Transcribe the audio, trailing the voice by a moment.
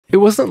It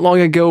wasn't long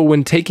ago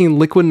when taking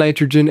liquid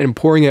nitrogen and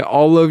pouring it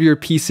all over your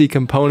PC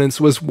components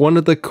was one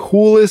of the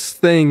coolest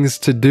things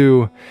to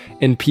do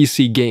in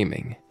PC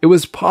gaming. It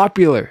was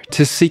popular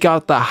to seek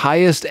out the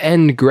highest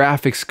end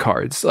graphics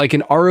cards like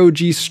an ROG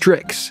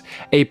Strix,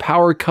 a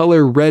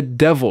PowerColor Red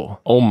Devil.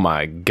 Oh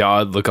my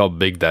god, look how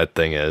big that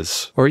thing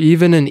is. Or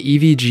even an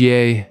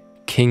EVGA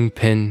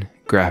Kingpin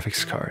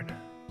graphics card.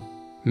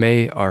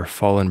 May our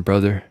fallen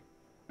brother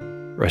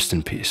rest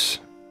in peace.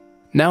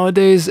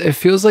 Nowadays, it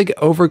feels like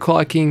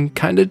overclocking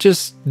kinda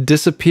just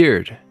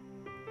disappeared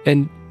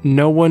and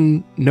no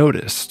one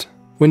noticed.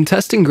 When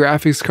testing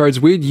graphics cards,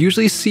 we'd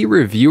usually see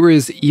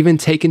reviewers even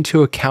take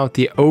into account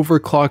the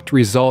overclocked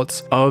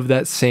results of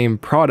that same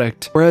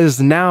product, whereas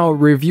now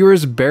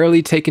reviewers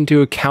barely take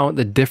into account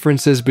the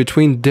differences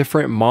between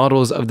different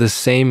models of the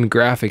same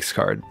graphics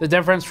card. The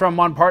difference from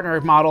one partner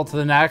model to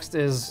the next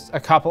is a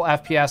couple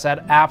FPS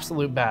at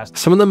absolute best.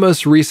 Some of the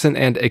most recent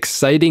and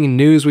exciting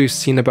news we've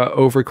seen about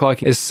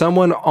overclocking is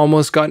someone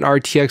almost got an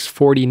RTX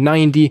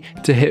 4090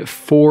 to hit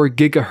 4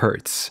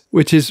 GHz,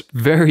 which is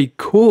very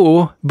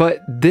cool, but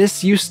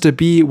this used to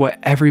be what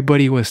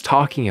everybody was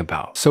talking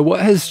about. So what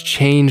has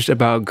changed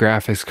about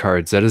graphics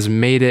cards that has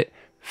made it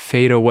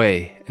fade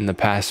away in the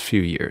past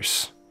few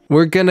years?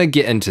 We're gonna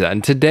get into that,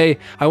 and today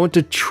I want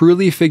to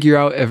truly figure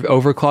out if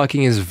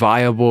overclocking is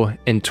viable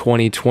in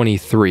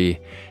 2023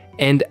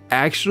 and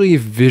actually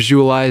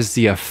visualize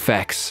the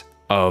effects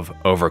of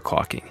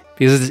overclocking.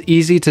 Because it's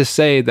easy to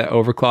say that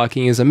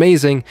overclocking is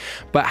amazing,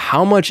 but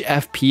how much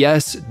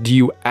FPS do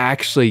you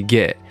actually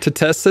get? To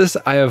test this,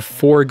 I have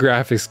 4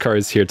 graphics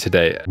cards here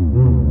today.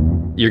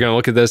 You're gonna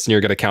look at this and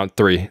you're gonna count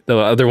 3. The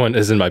other one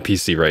is in my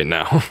PC right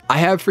now. I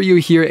have for you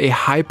here a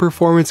high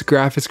performance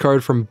graphics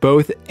card from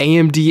both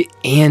AMD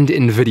and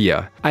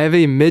NVIDIA. I have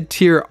a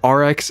mid-tier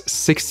RX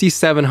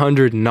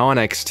 6700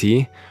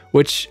 non-XT,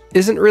 which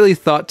isn't really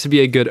thought to be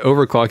a good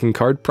overclocking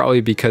card,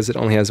 probably because it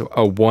only has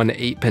a 1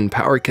 8-pin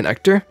power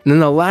connector. And then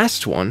the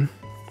last one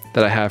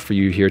that I have for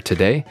you here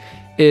today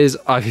is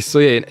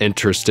obviously an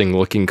interesting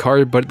looking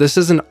card, but this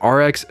is an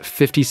RX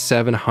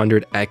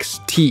 5700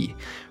 XT,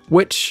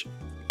 which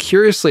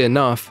curiously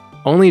enough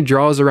only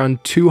draws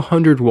around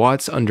 200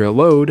 watts under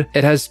load.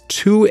 It has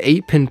 2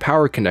 8-pin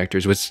power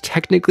connectors, which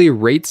technically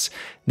rates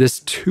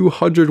this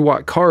 200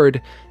 watt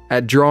card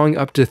at drawing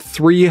up to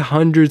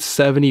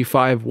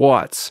 375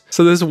 watts.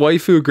 So this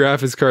waifu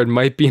graphics card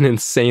might be an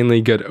insanely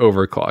good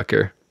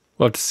overclocker.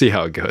 We'll have to see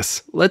how it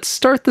goes. Let's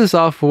start this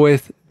off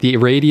with the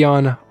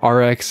Radeon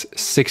RX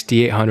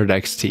 6800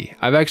 XT.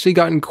 I've actually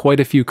gotten quite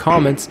a few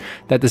comments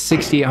that the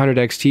 6800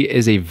 XT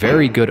is a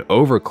very good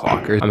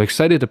overclocker. I'm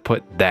excited to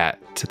put that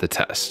to the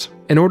test.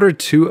 In order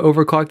to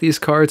overclock these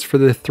cards, for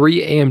the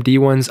 3 AMD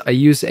ones, I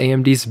used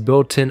AMD's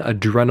built-in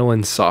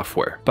Adrenalin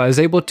software, but I was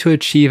able to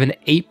achieve an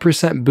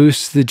 8%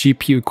 boost to the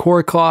GPU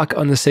core clock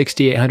on the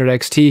 6800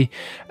 XT,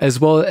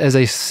 as well as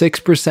a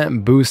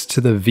 6% boost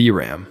to the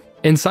VRAM.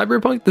 In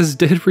Cyberpunk, this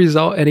did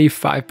result in a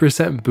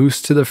 5%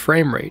 boost to the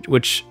frame rate,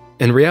 which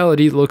in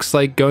reality looks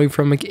like going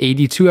from like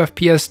 82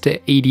 FPS to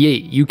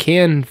 88. You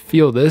can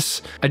feel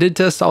this. I did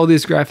test all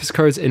these graphics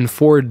cards in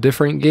 4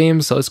 different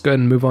games, so let's go ahead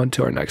and move on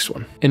to our next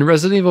one. In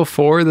Resident Evil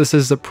 4, this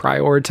is the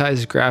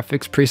prioritized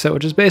graphics preset,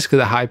 which is basically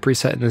the high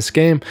preset in this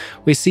game.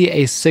 We see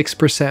a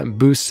 6%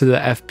 boost to the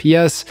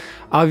FPS.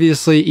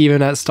 Obviously,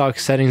 even at stock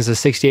settings, the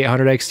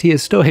 6800 XT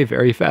is still a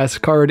very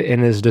fast card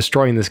and is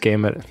destroying this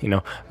game at,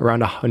 around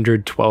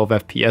 112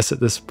 FPS at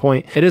this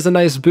point. It is a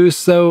nice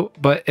boost though,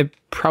 but it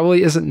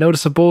probably isn't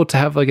noticeable to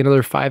have like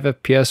another 5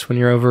 FPS when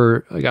you're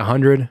over like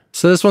 100.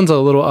 So this one's a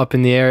little up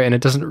in the air and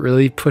it doesn't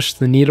really push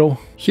the needle.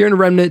 Here in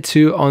Remnant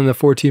 2 on the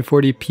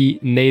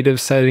 1440p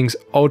native settings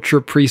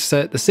ultra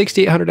preset, the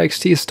 6800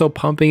 XT is still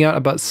pumping out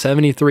about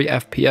 73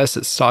 FPS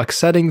at stock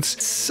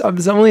settings. I'm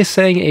only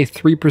saying a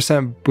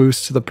 3%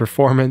 boost to the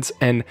performance,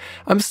 and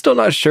I'm still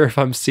not sure if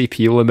I'm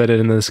CPU limited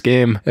in this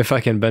game, if I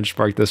can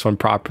benchmark this one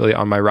properly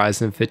on my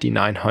Ryzen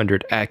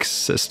 5900X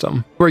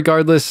system.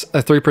 Regardless,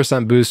 a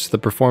 3% boost to the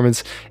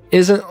performance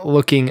isn't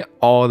looking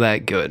all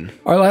that good.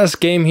 Our last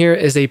game here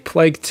is a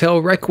Plague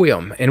Tale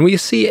Requiem, and we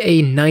see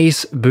a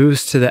nice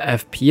boost to the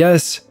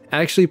FPS,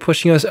 actually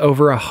pushing us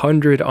over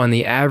 100 on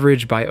the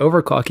average by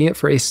overclocking it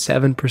for a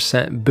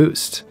 7%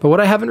 boost. But what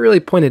I haven't really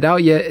pointed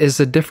out yet is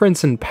the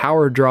difference in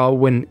power draw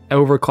when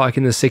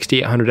overclocking the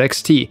 6800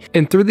 XT.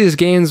 And through these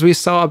games, we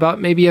saw about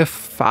maybe a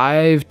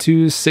 5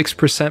 to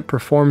 6%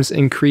 performance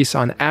increase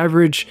on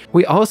average.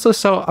 We also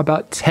saw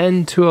about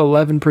 10 to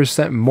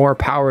 11% more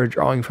power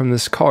drawing from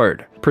this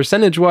card.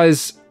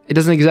 Percentage-wise, it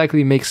doesn't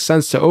exactly make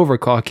sense to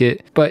overclock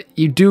it, but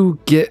you do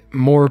get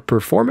more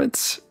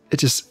performance. It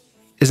just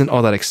isn't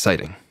all that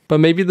exciting.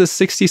 But maybe the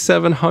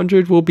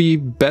 6700 will be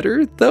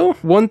better though?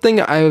 One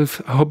thing I was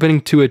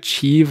hoping to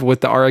achieve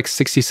with the RX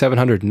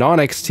 6700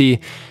 non-XT,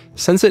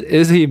 since it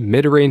is a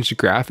mid-range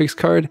graphics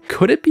card,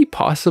 could it be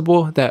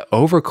possible that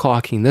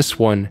overclocking this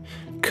one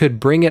could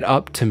bring it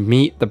up to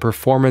meet the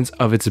performance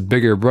of its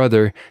bigger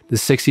brother, the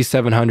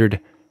 6700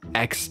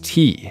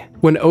 XT.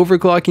 When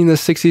overclocking the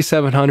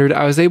 6700,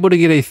 I was able to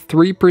get a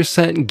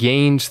 3%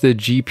 gain to the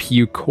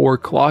GPU core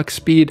clock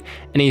speed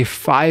and a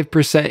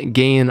 5%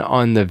 gain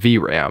on the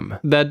VRAM.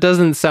 That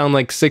doesn't sound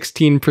like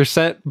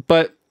 16%,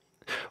 but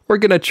we're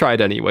gonna try it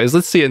anyways.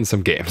 Let's see it in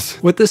some games.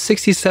 With the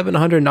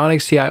 6700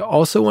 non-XT, I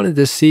also wanted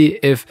to see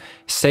if,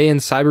 say in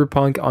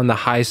Cyberpunk on the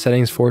high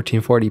settings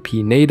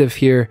 1440p native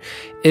here,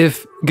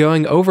 if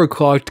going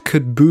overclocked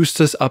could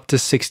boost us up to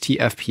 60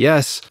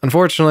 FPS.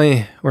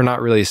 Unfortunately, we're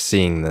not really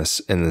seeing this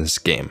in this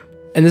game.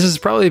 And this is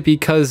probably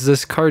because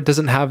this card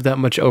doesn't have that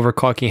much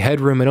overclocking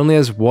headroom. It only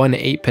has one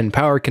 8-pin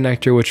power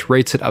connector, which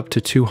rates it up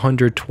to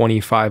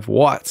 225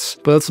 watts.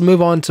 But let's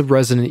move on to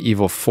Resident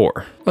Evil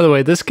 4. By the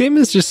way, this game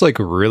is just like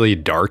really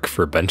dark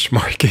for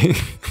benchmarking.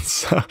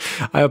 So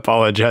I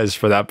apologize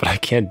for that, but I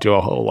can't do a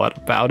whole lot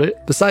about it.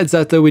 Besides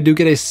that though, we do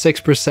get a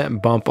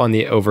 6% bump on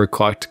the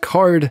overclocked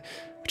card,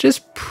 which is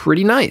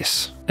pretty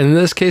nice. In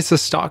this case, the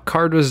stock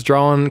card was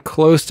drawn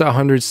close to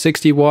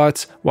 160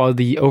 watts, while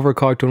the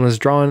overclocked one was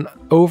drawn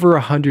over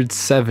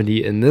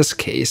 170 in this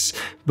case,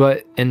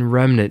 but in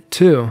Remnant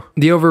 2.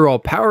 The overall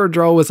power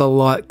draw was a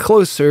lot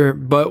closer,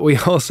 but we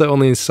also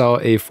only saw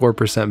a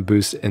 4%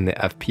 boost in the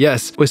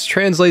FPS, which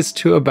translates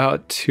to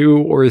about 2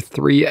 or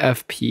 3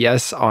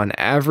 FPS on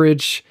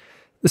average.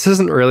 This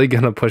isn't really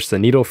going to push the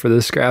needle for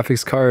this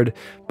graphics card,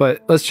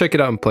 but let's check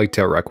it out in Plague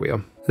Tale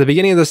Requiem. At the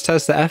beginning of this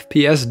test, the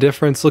FPS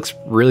difference looks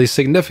really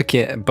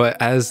significant, but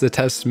as the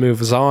test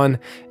moves on,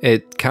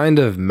 it kind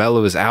of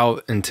mellows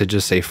out into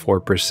just a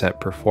 4%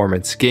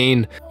 performance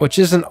gain, which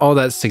isn't all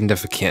that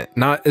significant.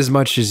 Not as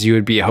much as you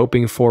would be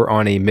hoping for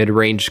on a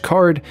mid-range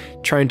card,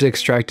 trying to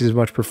extract as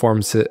much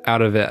performance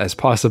out of it as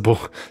possible,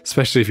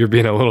 especially if you're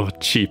being a little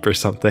cheap or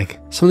something.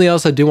 Something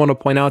else I do want to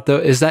point out though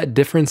is that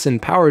difference in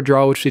power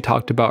draw, which we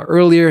talked about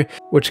earlier,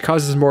 which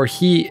causes more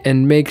heat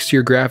and makes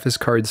your graphics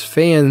card's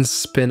fans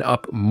spin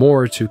up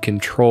more to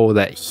control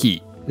that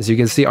heat. As you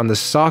can see on the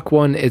stock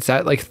one, it's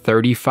at like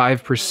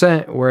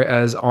 35%,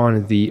 whereas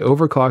on the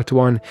overclocked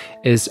one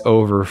is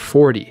over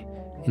 40.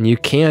 And you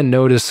can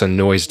notice a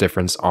noise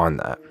difference on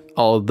that.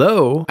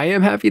 Although, I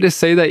am happy to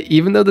say that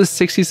even though the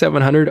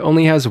 6700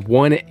 only has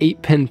one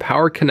 8-pin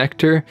power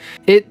connector,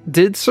 it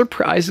did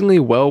surprisingly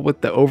well with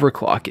the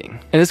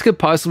overclocking. And this could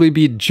possibly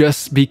be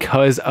just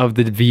because of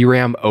the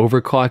VRAM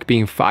overclock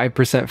being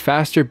 5%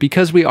 faster,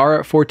 because we are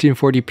at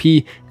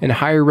 1440p and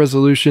higher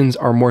resolutions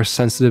are more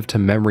sensitive to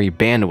memory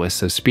bandwidth,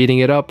 so speeding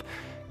it up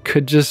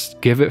could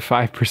just give it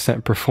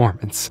 5%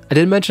 performance. I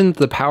did mention that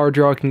the power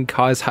draw can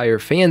cause higher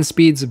fan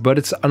speeds, but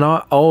it's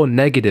not all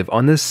negative.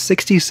 On this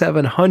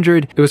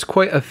 6700, it was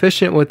quite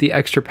efficient with the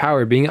extra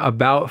power being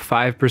about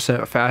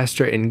 5%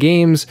 faster in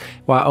games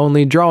while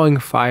only drawing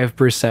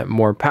 5%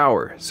 more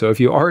power. So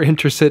if you are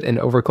interested in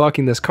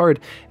overclocking this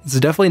card, it's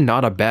definitely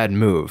not a bad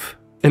move.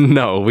 And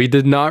no, we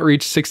did not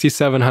reach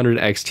 6700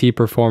 XT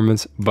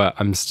performance, but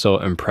I'm still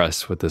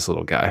impressed with this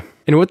little guy.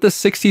 And with the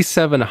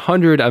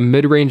 6700, a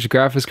mid-range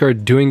graphics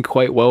card doing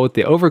quite well with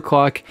the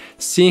overclock,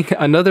 seeing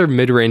another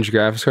mid-range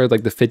graphics card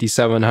like the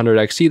 5700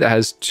 XT that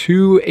has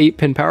two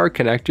 8-pin power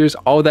connectors,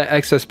 all that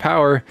excess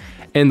power,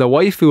 and the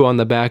waifu on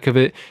the back of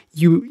it,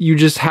 you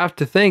just have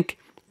to think,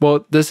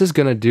 well, this is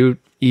gonna do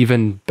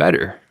even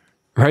better,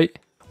 right?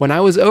 When I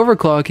was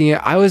overclocking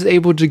it, I was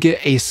able to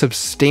get a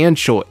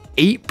substantial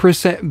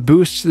 8%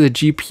 boost to the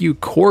GPU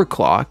core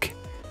clock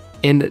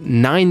and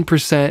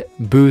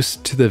 9%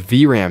 boost to the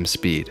VRAM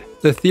speed.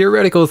 The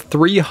theoretical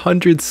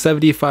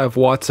 375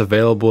 watts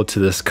available to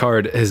this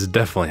card is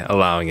definitely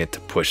allowing it to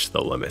push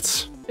the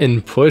limits.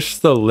 And push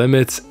the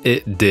limits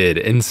it did.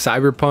 In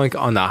Cyberpunk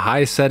on the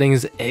high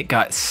settings, it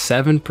got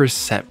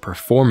 7%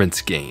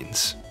 performance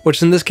gains,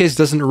 which in this case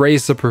doesn't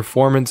raise the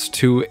performance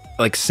to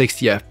like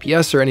 60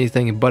 FPS or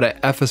anything, but at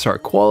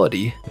FSR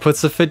quality,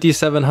 puts the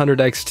 5700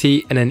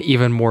 XT in an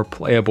even more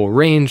playable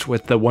range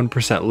with the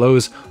 1%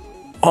 lows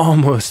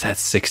almost at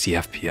 60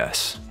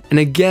 FPS. And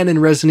again in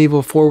Resident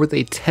Evil 4 with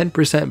a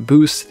 10%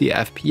 boost to the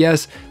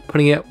FPS,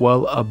 putting it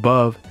well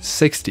above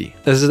 60.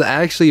 This is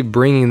actually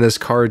bringing this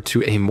card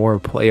to a more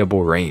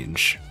playable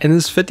range. And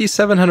this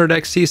 5700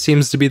 XT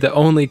seems to be the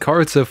only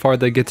card so far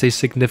that gets a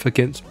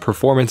significant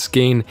performance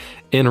gain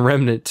in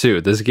Remnant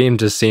 2. This game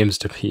just seems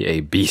to be a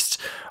beast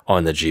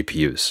on the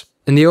GPUs.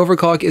 And the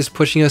overclock is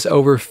pushing us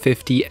over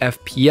 50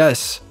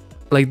 FPS.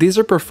 Like, these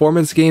are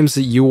performance gains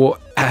that you will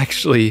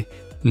actually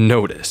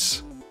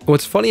notice.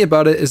 What's funny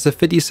about it is the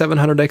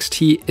 5700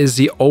 XT is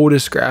the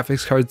oldest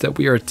graphics card that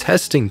we are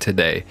testing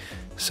today.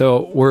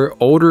 So were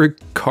older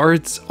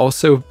cards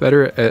also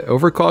better at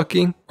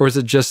overclocking, or is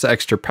it just the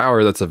extra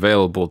power that's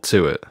available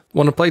to it?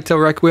 Well, in Plague Tale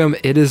Requiem,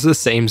 it is the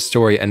same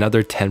story,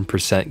 another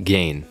 10%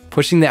 gain,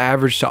 pushing the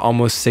average to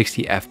almost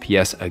 60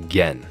 FPS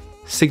again.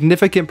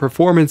 Significant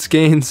performance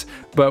gains,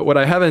 but what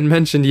I haven't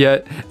mentioned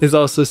yet is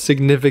also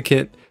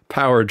significant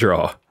power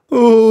draw.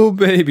 Oh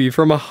baby,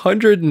 from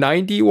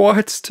 190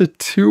 watts to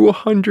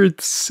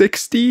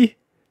 260?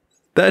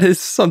 That is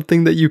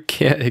something that you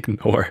can't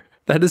ignore.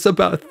 That is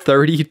about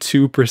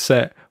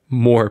 32%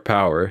 more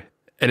power.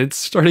 And it's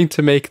starting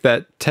to make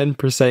that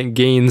 10%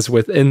 gains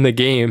within the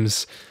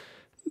games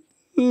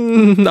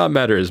not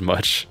matter as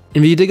much.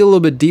 If you dig a little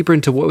bit deeper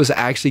into what was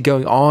actually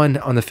going on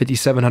the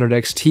 5700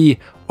 XT,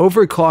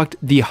 overclocked,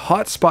 the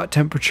hotspot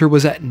temperature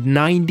was at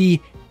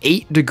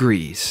 98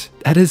 degrees.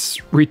 That is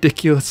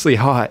ridiculously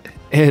hot.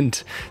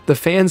 And the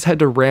fans had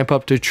to ramp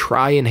up to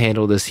try and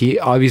handle this heat.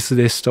 Obviously,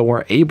 they still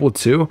weren't able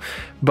to,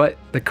 but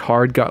the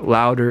card got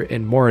louder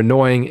and more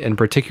annoying, and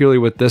particularly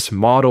with this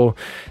model,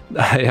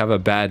 I have a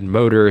bad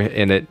motor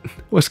and it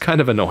was kind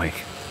of annoying.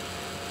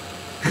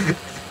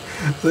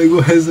 Like,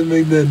 why does it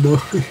make that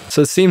noise?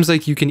 So it seems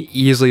like you can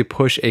easily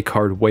push a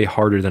card way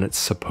harder than it's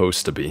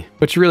supposed to be,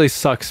 which really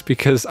sucks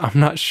because I'm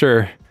not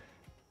sure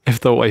if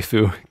the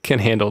waifu can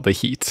handle the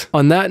heat.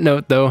 On that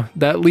note though,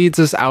 that leads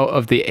us out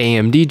of the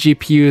AMD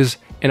GPUs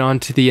and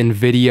onto the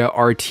NVIDIA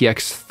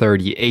RTX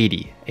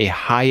 3080, a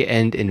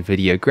high-end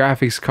NVIDIA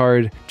graphics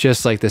card,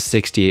 just like the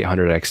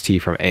 6800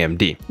 XT from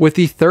AMD. With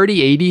the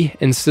 3080,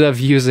 instead of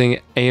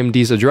using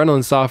AMD's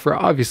Adrenalin software,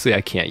 obviously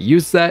I can't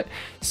use that,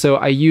 so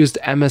I used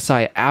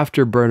MSI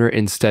Afterburner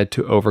instead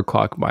to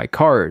overclock my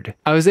card.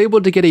 I was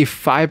able to get a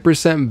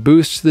 5%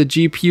 boost to the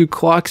GPU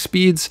clock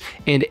speeds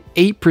and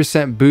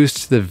 8%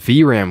 boost to the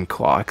VRAM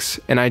clocks,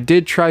 and I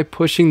did try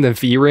pushing the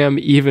VRAM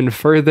even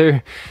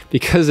further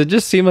because it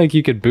just seemed like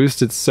you could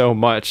boost it so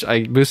much.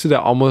 I boosted it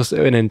almost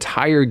an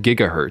entire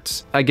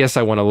gigahertz. I guess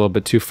I went a little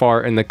bit too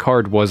far and the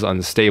card was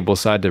unstable,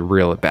 so I had to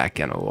reel it back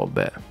in a little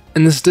bit.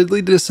 And this did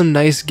lead to some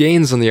nice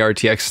gains on the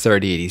RTX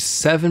 3080,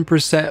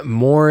 7%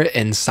 more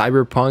in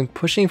Cyberpunk,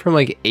 pushing from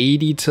like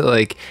 80 to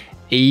like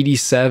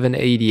 87,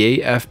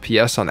 88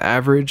 FPS on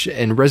average.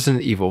 In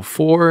Resident Evil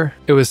 4,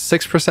 it was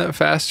 6%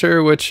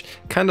 faster, which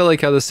kind of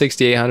like how the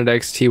 6800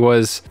 XT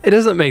was. It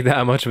doesn't make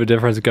that much of a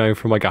difference going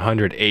from like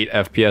 108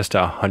 FPS to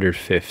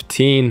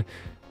 115,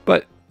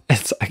 but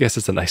I guess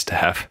it's a nice to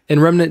have. In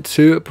Remnant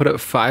 2, it put up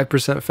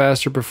 5%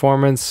 faster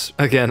performance.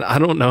 Again, I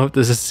don't know if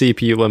this is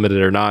CPU limited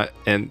or not,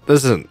 and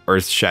this isn't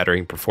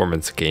earth-shattering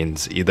performance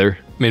gains either.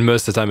 I mean,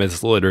 most of the time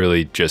it's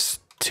literally just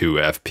 2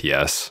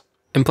 FPS.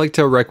 In Plague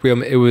Tale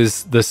Requiem, it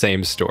was the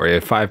same story, a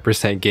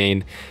 5%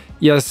 gain.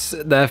 Yes,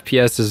 the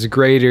FPS is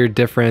greater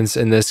difference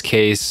in this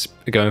case,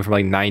 going from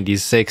like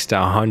 96 to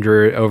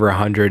 100, over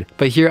 100.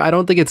 But here, I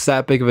don't think it's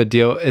that big of a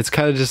deal. It's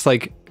kind of just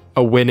like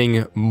a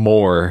winning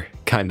more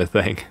kind of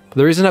thing.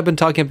 The reason I've been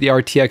talking about the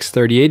RTX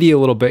 3080 a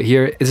little bit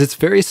here is it's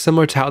very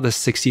similar to how the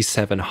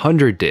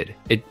 6700 did.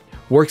 It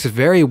works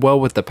very well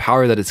with the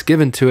power that it's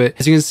given to it.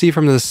 As you can see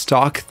from the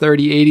stock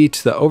 3080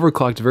 to the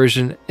overclocked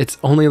version, it's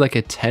only like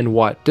a 10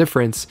 watt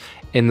difference,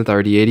 and the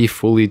 3080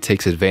 fully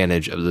takes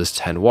advantage of this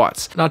 10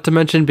 watts. Not to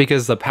mention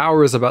because the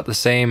power is about the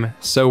same,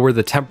 so were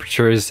the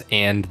temperatures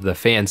and the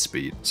fan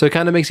speed. So it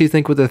kind of makes you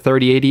think with the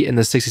 3080 and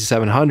the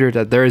 6700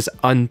 that there is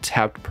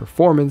untapped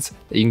performance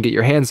that you can get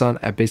your hands on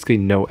at basically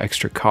no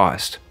extra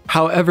cost.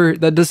 However,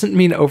 that doesn't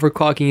mean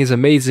overclocking is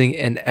amazing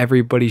and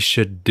everybody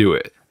should do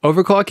it.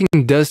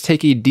 Overclocking does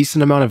take a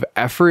decent amount of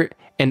effort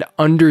and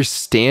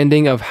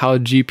understanding of how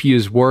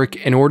GPUs work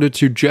in order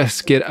to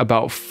just get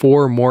about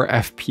 4 more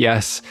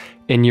FPS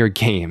in your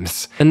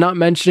games. And not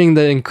mentioning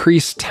the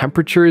increased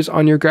temperatures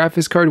on your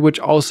graphics card, which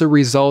also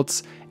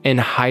results in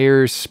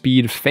higher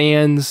speed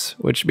fans,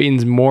 which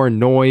means more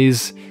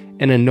noise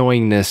and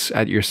annoyingness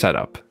at your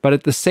setup. But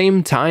at the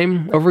same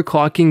time,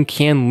 overclocking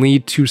can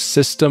lead to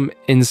system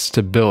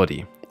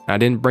instability. I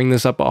didn't bring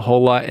this up a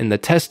whole lot in the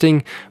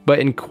testing, but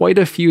in quite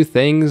a few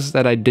things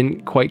that I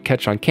didn't quite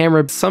catch on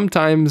camera,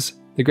 sometimes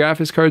the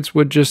graphics cards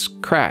would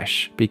just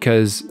crash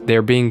because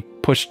they're being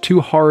pushed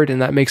too hard,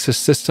 and that makes the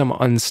system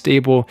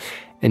unstable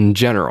in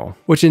general,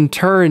 which in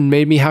turn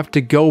made me have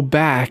to go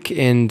back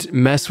and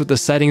mess with the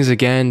settings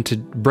again to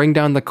bring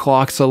down the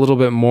clocks a little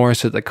bit more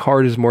so the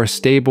card is more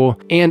stable.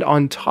 And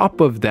on top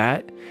of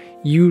that,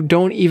 you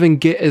don't even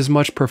get as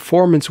much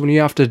performance when you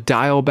have to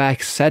dial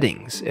back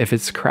settings if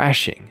it's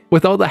crashing.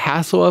 With all the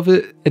hassle of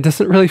it, it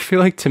doesn't really feel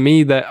like to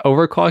me that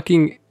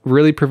overclocking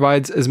really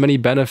provides as many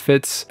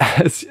benefits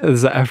as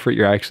the effort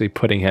you're actually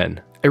putting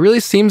in. It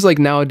really seems like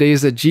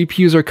nowadays that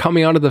GPUs are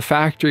coming out of the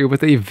factory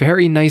with a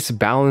very nice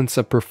balance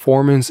of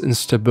performance and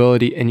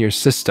stability in your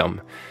system,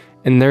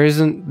 and there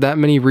isn't that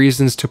many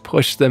reasons to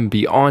push them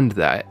beyond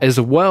that. As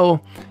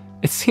well,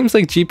 it seems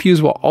like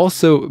GPUs will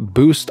also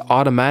boost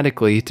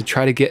automatically to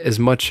try to get as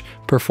much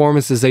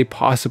performance as they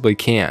possibly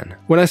can.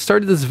 When I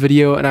started this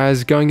video and I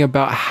was going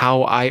about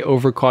how I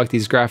overclock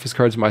these graphics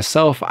cards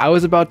myself, I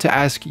was about to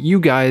ask you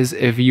guys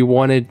if you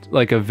wanted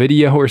like a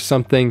video or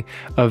something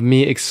of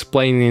me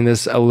explaining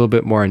this a little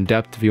bit more in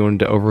depth if you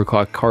wanted to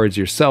overclock cards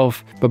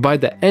yourself. But by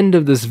the end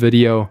of this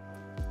video,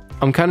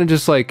 I'm kind of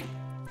just like,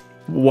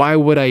 why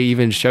would I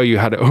even show you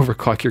how to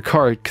overclock your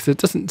card? Because it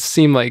doesn't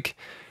seem like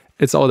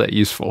it's all that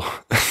useful.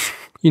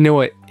 You know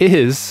what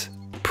is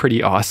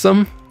pretty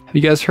awesome? Have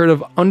you guys heard of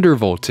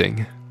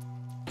undervolting?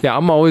 Yeah,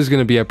 I'm always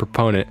going to be a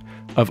proponent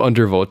of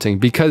undervolting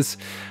because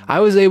I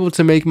was able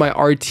to make my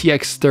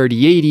RTX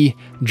 3080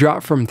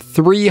 drop from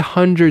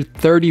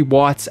 330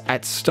 watts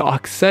at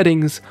stock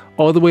settings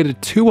all the way to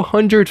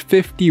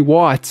 250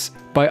 watts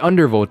by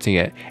undervolting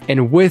it.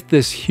 And with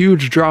this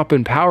huge drop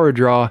in power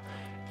draw,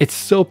 it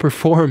still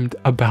performed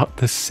about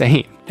the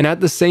same. And at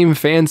the same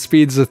fan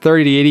speeds, the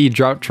 3080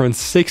 dropped from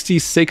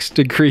 66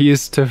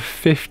 degrees to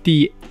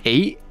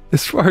 58,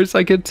 as far as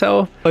I could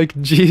tell. Like,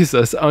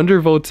 Jesus,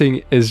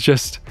 undervolting is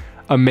just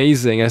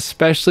amazing,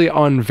 especially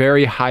on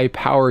very high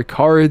power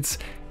cards.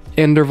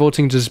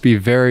 Undervolting just be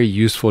very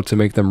useful to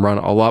make them run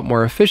a lot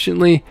more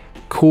efficiently,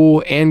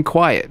 cool, and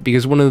quiet,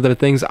 because one of the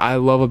things I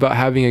love about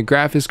having a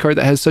graphics card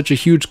that has such a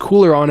huge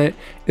cooler on it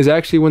is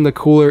actually when the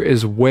cooler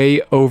is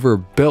way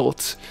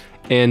overbuilt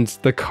and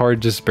the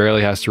card just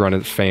barely has to run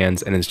its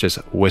fans and it's just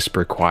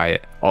whisper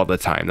quiet all the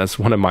time. That's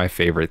one of my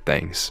favorite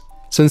things.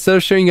 So instead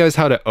of showing you guys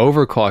how to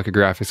overclock a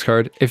graphics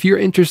card, if you're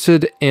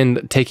interested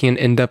in taking an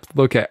in-depth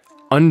look at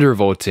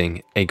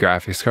undervolting a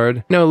graphics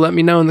card, let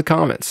me know in the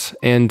comments,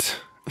 and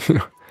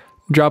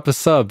drop a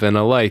sub and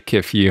a like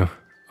if you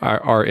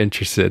are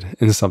interested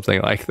in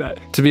something like that.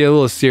 To be a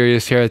little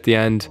serious here at the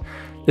end,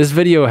 this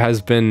video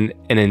has been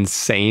an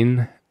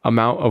insane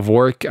amount of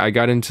work. I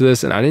got into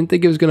this and I didn't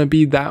think it was going to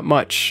be that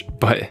much,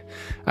 but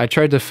I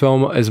tried to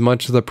film as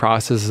much of the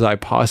process as I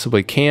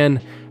possibly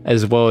can,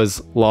 as well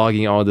as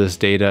logging all this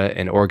data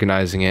and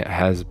organizing it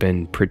has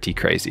been pretty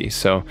crazy.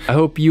 So I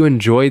hope you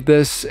enjoyed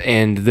this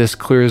and this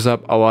clears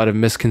up a lot of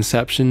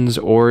misconceptions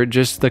or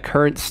just the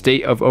current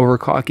state of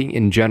overclocking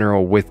in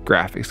general with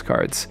graphics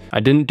cards. I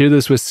didn't do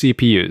this with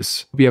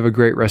CPUs. Hope you have a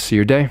great rest of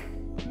your day.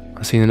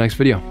 I'll see you in the next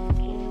video.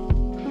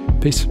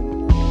 Peace.